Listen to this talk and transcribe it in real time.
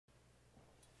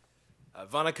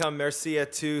Montamil.ca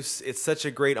tous. It's such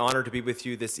a great honor to be with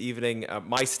you this evening.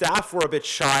 My staff were a bit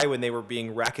shy when they were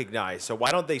being recognized, so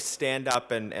why don't they stand up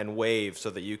and wave so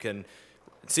that you can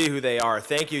see who they are.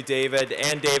 Thank you, David,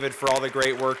 and David, for all the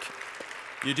great work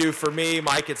you do for me,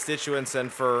 my constituents,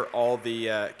 and for all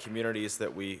the communities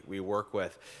that we work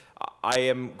with. I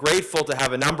am grateful to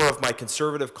have a number of my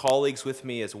Conservative colleagues with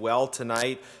me as well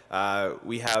tonight.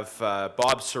 We have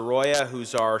Bob Soroya,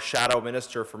 who's our Shadow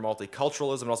Minister for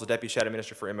Multiculturalism, and also Deputy Shadow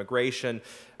Minister for Immigration,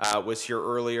 was here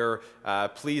earlier.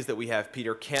 Pleased that we have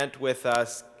Peter Kent with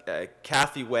us,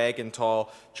 Kathy Wagenthal,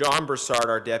 John Broussard,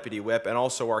 our Deputy Whip, and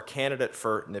also our candidate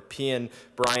for Nepean,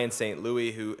 Brian St.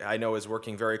 Louis, who I know is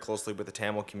working very closely with the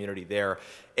Tamil community there.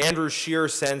 Andrew Scheer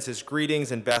sends his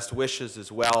greetings and best wishes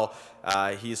as well.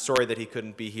 He's sorry that he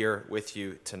couldn't be here with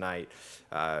you tonight.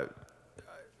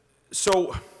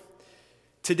 So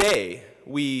today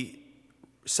we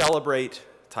celebrate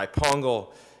Thai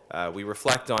Pongal. We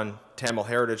reflect on Tamil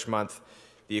Heritage Month,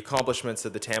 the accomplishments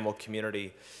of the Tamil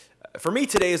community. For me,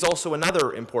 today is also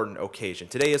another important occasion.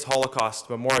 Today is Holocaust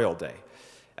Memorial Day.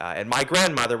 And my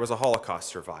grandmother was a Holocaust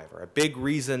survivor. A big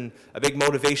reason, a big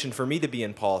motivation for me to be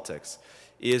in politics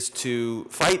is to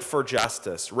fight for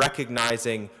justice,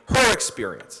 recognizing her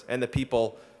experience and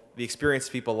the experience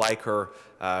of people like her,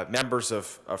 members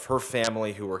of her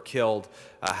family who were killed,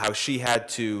 how she had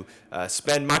to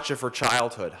spend much of her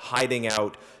childhood hiding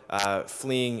out,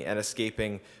 fleeing and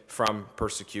escaping from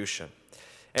persecution.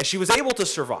 And she was able to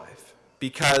survive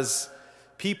because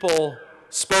people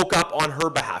spoke up on her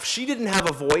behalf. She didn't have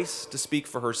a voice to speak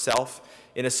for herself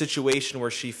in a situation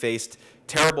where she faced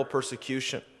terrible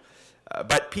persecution.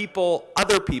 But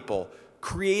other people,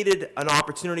 created an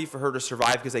opportunity for her to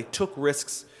survive because they took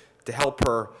risks to help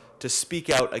her to speak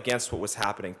out against what was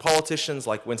happening. Politicians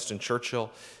like Winston Churchill,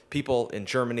 people in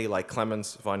Germany like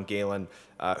Clemens von Galen,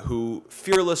 who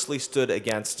fearlessly stood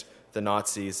against the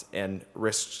Nazis and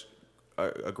risked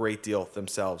a great deal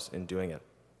themselves in doing it.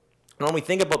 And when we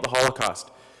think about the Holocaust,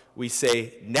 we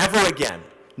say, never again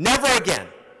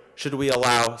should we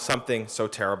allow something so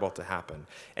terrible to happen.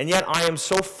 And yet I am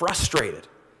so frustrated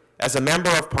as a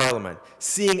member of Parliament,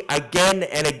 seeing again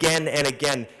and again and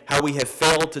again how we have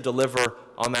failed to deliver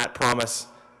on that promise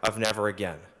of never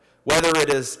again. Whether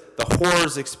it is the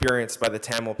horrors experienced by the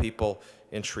Tamil people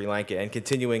in Sri Lanka and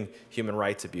continuing human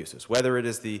rights abuses, whether it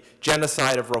is the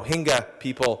genocide of Rohingya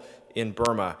people in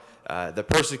Burma, the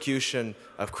persecution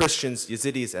of Christians,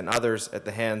 Yazidis, and others at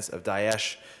the hands of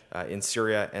Daesh in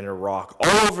Syria and Iraq.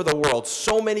 All over the world,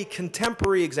 so many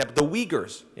contemporary examples, the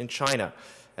Uyghurs in China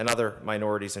and other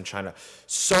minorities in China.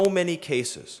 So many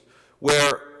cases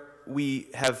where we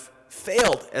have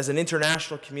failed as an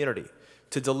international community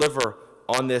to deliver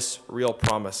on this real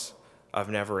promise of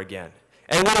never again.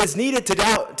 And what is needed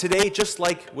today, just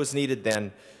like was needed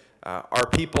then, are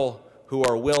people who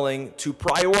are willing to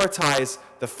prioritize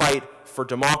the fight for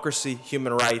democracy,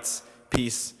 human rights,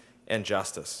 peace, and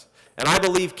justice. And I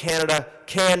believe Canada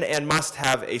can and must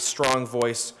have a strong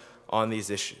voice on these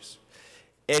issues.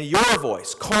 And your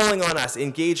voice, calling on us,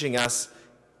 engaging us,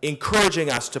 encouraging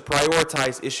us to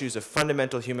prioritize issues of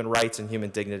fundamental human rights and human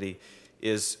dignity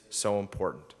is so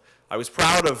important. I was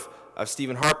proud of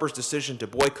Stephen Harper's decision to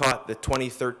boycott the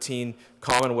 2013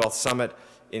 Commonwealth Summit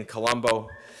in Colombo.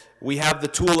 We have the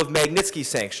tool of Magnitsky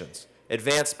sanctions,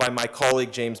 advanced by my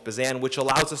colleague James Bazan, which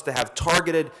allows us to have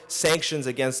targeted sanctions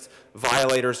against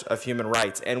violators of human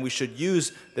rights. And we should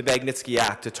use the Magnitsky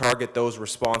Act to target those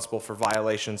responsible for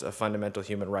violations of fundamental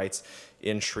human rights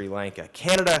in Sri Lanka.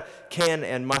 Canada can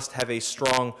and must have a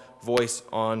strong voice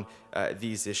on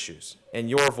these issues. And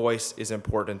your voice is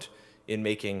important in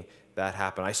making that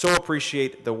happen. I so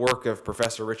appreciate the work of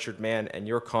Professor Richard Mann and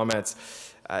your comments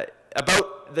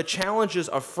about the challenges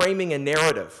of framing a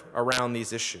narrative around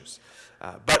these issues.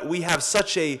 But we have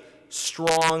such a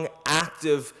strong,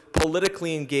 active,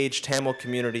 politically engaged Tamil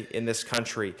community in this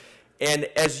country. And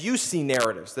as you see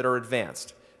narratives that are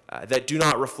advanced, that do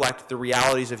not reflect the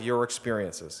realities of your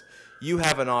experiences, you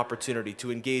have an opportunity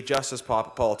to engage us as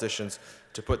politicians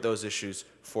to put those issues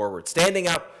forward. Standing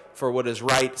up for what is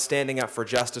right, standing up for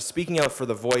justice, speaking out for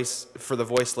the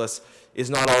voiceless is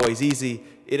not always easy.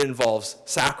 It involves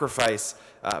sacrifice,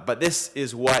 but this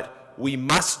is what we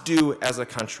must do as a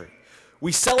country.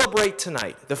 We celebrate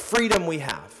tonight the freedom we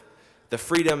have, the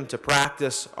freedom to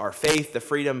practice our faith, the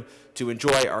freedom to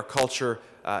enjoy our culture,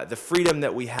 the freedom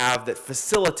that we have that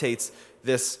facilitates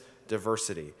this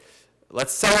diversity.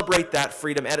 Let's celebrate that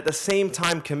freedom and at the same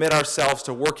time commit ourselves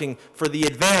to working for the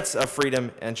advance of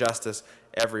freedom and justice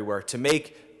everywhere, to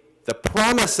make the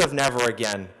promise of never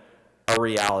again a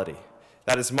reality.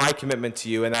 That is my commitment to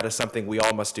you, and that is something we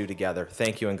all must do together.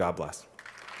 Thank you, and God bless.